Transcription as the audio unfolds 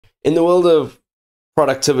In the world of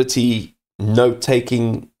productivity, note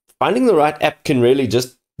taking, finding the right app can really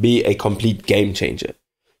just be a complete game changer.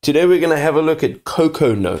 Today, we're going to have a look at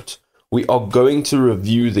CocoNote. We are going to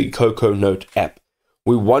review the CocoNote app.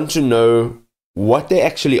 We want to know what they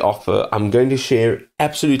actually offer. I'm going to share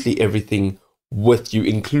absolutely everything with you,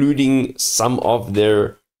 including some of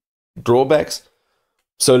their drawbacks.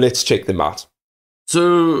 So let's check them out.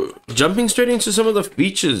 So jumping straight into some of the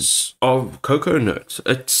features of CocoNote,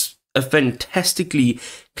 it's a fantastically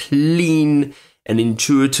clean and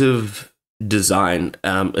intuitive design.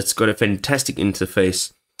 It's got a fantastic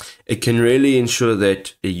interface. It can really ensure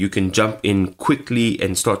that you can jump in quickly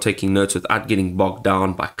and start taking notes without getting bogged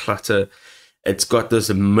down by clutter. It's got this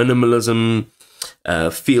minimalism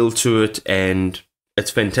feel to it, and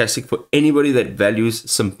it's fantastic for anybody that values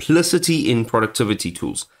simplicity in productivity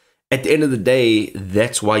tools. At the end of the day,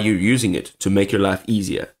 that's why you're using it, to make your life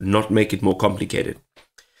easier, not make it more complicated.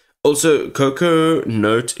 Also,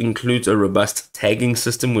 CocoNote includes a robust tagging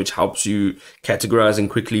system which helps you categorize and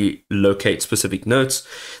quickly locate specific notes.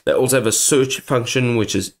 They also have a search function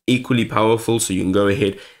which is equally powerful, so you can go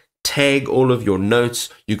ahead, tag all of your notes,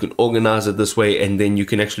 you can organize it this way, and then you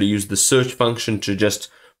can actually use the search function to just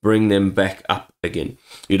bring them back up again.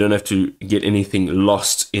 You don't have to get anything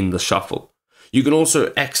lost in the shuffle. You can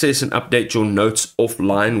also access and update your notes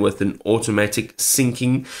offline with an automatic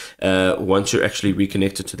syncing once you're actually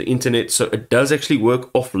reconnected to the internet. So it does actually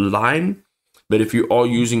work offline, but if you are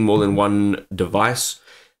using more than one device,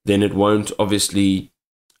 then it won't obviously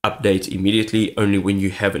update immediately, only when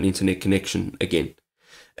you have an internet connection again.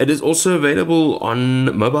 It is also available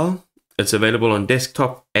on mobile. It's available on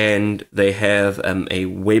desktop, and they have a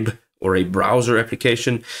web or a browser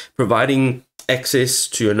application providing access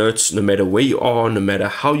to your notes. No matter where you are, no matter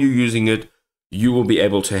how you're using it, you will be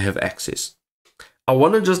able to have access. I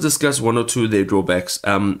want to just discuss one or two of their drawbacks.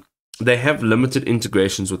 They have limited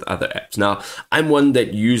integrations with other apps. Now, I'm one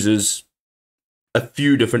that uses a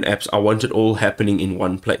few different apps. I want it all happening in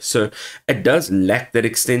one place. So it does lack that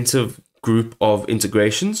extensive group of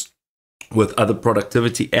integrations with other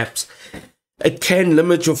productivity apps. It can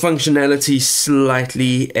limit your functionality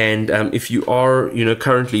slightly, and if you are,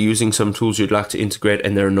 currently using some tools you'd like to integrate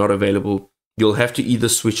and they're not available, you'll have to either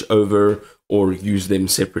switch over or use them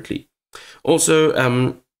separately.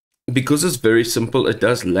 Also, because it's very simple, it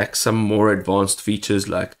does lack some more advanced features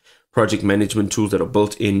like project management tools that are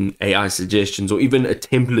built in, AI suggestions, or even a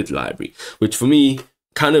template library, which for me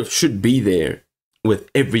kind of should be there with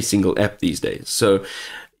every single app these days. So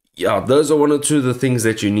yeah, those are one or two of the things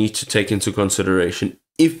that you need to take into consideration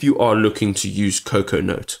if you are looking to use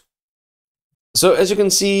CocoNote. So as you can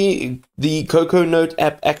see, the CocoNote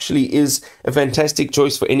app actually is a fantastic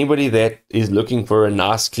choice for anybody that is looking for a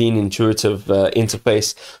nice, clean, intuitive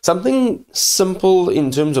interface. Something simple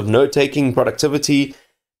in terms of note-taking, productivity,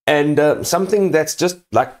 and something that's just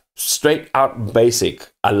like straight out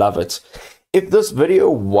basic. I love it. If this video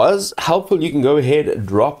was helpful, you can go ahead and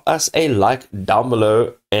drop us a like down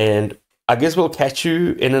below, and I guess we'll catch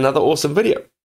you in another awesome video.